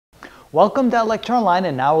Welcome to ElectronLine,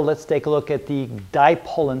 and now let's take a look at the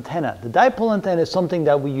dipole antenna. The dipole antenna is something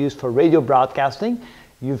that we use for radio broadcasting.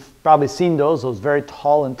 You've probably seen those very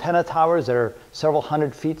tall antenna towers that are several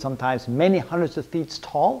hundred feet, sometimes many hundreds of feet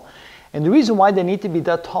tall. And the reason why they need to be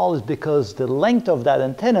that tall is because the length of that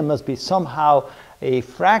antenna must be somehow a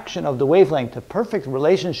fraction of the wavelength. A perfect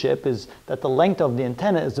relationship is that the length of the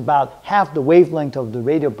antenna is about half the wavelength of the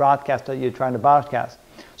radio broadcast that you're trying to broadcast.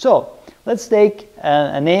 So let's take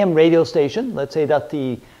an AM radio station. Let's say that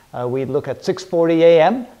we look at 640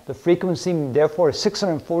 AM. The frequency, therefore, is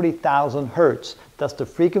 640,000 hertz. That's the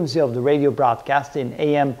frequency of the radio broadcast in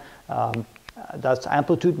AM. That's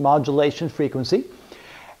amplitude modulation frequency.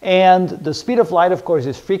 And the speed of light, of course,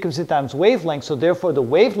 is frequency times wavelength. So therefore, the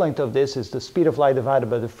wavelength of this is the speed of light divided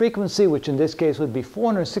by the frequency, which in this case would be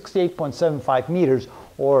 468.75 meters,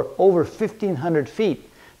 or over 1,500 feet.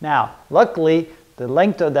 Now, luckily, the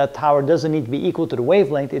length of that tower doesn't need to be equal to the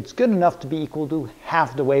wavelength. It's good enough to be equal to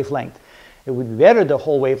half the wavelength. It would be better the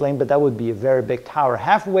whole wavelength, but that would be a very big tower.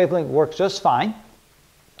 Half the wavelength works just fine.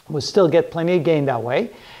 We'll still get plenty of gain that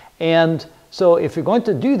way. And so if you're going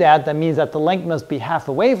to do that, that means that the length must be half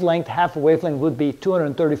a wavelength. Half a wavelength would be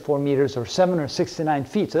 234 meters, or 769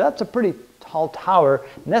 feet. So that's a pretty tall tower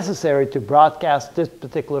necessary to broadcast this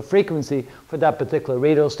particular frequency for that particular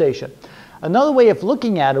radio station. Another way of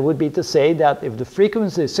looking at it would be to say that if the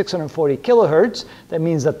frequency is 640 kilohertz, that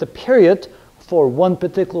means that the period for one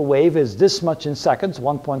particular wave is this much in seconds,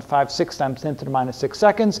 1.56 times 10 to the minus 6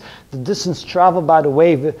 seconds. The distance traveled by the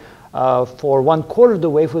wave for 1/4 of the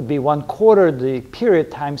wave would be 1/4 the period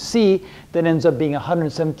times c. That ends up being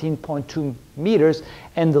 117.2 meters.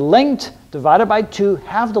 And the length divided by 2,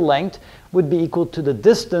 half the length, would be equal to the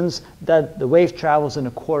distance that the wave travels in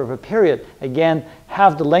 1/4 of a period. Again,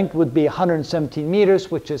 half the length would be 117 meters,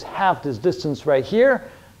 which is half this distance right here.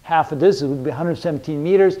 Half of this would be 117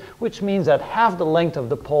 meters, which means that half the length of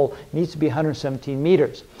the pole needs to be 117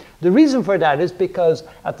 meters. The reason for that is because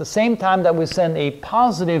at the same time that we send a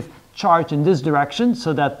positive charge in this direction,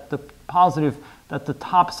 so that the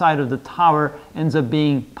top side of the tower ends up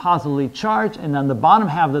being positively charged, and then the bottom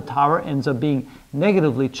half of the tower ends up being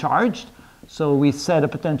negatively charged. So we set a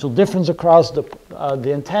potential difference across the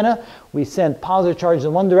antenna. We send positive charge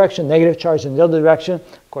in one direction, negative charge in the other direction.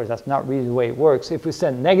 Of course, that's not really the way it works. If we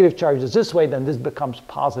send negative charges this way, then this becomes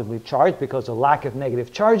positively charged because of lack of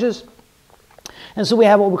negative charges. And so we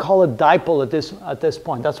have what we call a dipole at this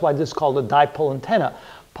point. That's why this is called a dipole antenna.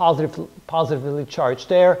 Positively charged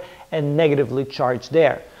there and negatively charged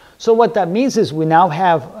there. So what that means is we now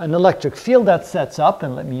have an electric field that sets up,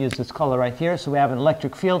 and let me use this color right here. So we have an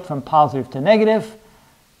electric field from positive to negative,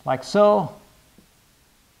 like so,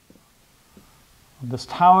 this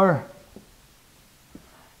tower.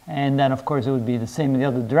 And then, of course, it would be the same in the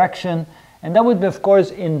other direction. And that would be, of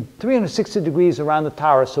course, in 360 degrees around the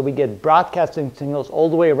tower. So we get broadcasting signals all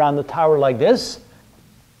the way around the tower like this.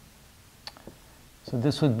 So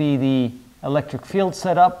this would be the electric field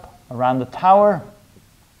setup around the tower.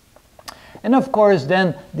 And of course,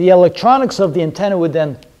 then the electronics of the antenna would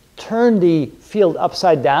then turn the field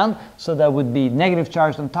upside down. So that would be negative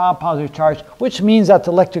charge on top, positive charge, which means that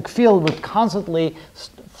the electric field would constantly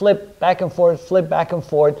flip back and forth, flip back and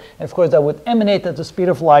forth. And of course, that would emanate at the speed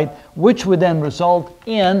of light, which would then result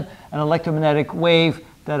in an electromagnetic wave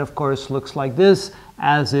that, of course, looks like this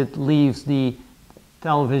as it leaves the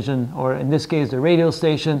television, or in this case, the radio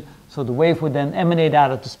station. So the wave would then emanate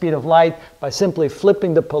out at the speed of light by simply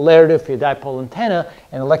flipping the polarity of your dipole antenna,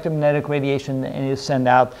 and electromagnetic radiation is sent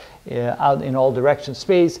out in all directions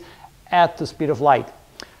space at the speed of light.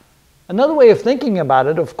 Another way of thinking about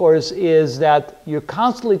it, of course, is that you're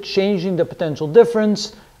constantly changing the potential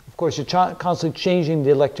difference. Of course, you're constantly changing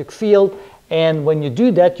the electric field. And when you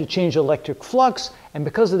do that, you change the electric flux. And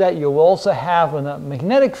because of that, you will also have a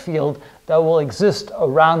magnetic field that will exist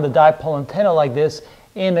around the dipole antenna like this,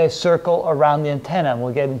 in a circle around the antenna. And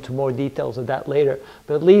we'll get into more details of that later.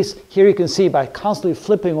 But at least here you can see by constantly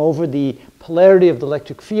flipping over the polarity of the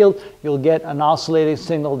electric field, you'll get an oscillating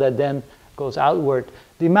signal that then goes outward.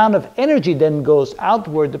 The amount of energy then goes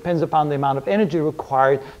outward depends upon the amount of energy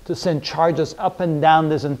required to send charges up and down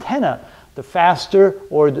this antenna. The faster,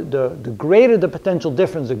 or the greater the potential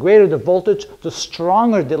difference, the greater the voltage, the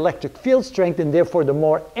stronger the electric field strength, and therefore the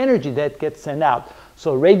more energy that gets sent out.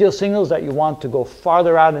 So radio signals that you want to go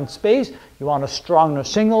farther out in space, you want a stronger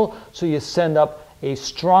signal, so you send up a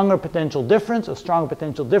stronger potential difference. A stronger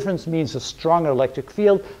potential difference means a stronger electric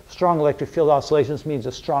field. Strong electric field oscillations means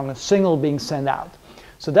a stronger signal being sent out.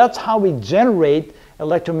 So that's how we generate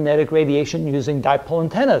electromagnetic radiation using dipole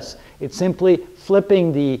antennas. It's simply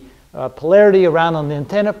flipping the polarity around on the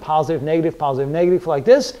antenna, positive, negative, like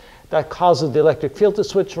this. that causes the electric field to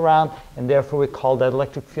switch around, and therefore we call that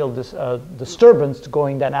electric field disturbance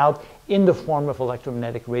going then out in the form of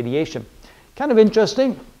electromagnetic radiation. Kind of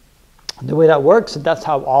interesting the way that works, and that's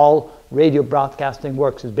how all radio broadcasting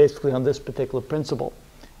works, is basically on this particular principle,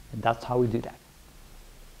 and that's how we do that.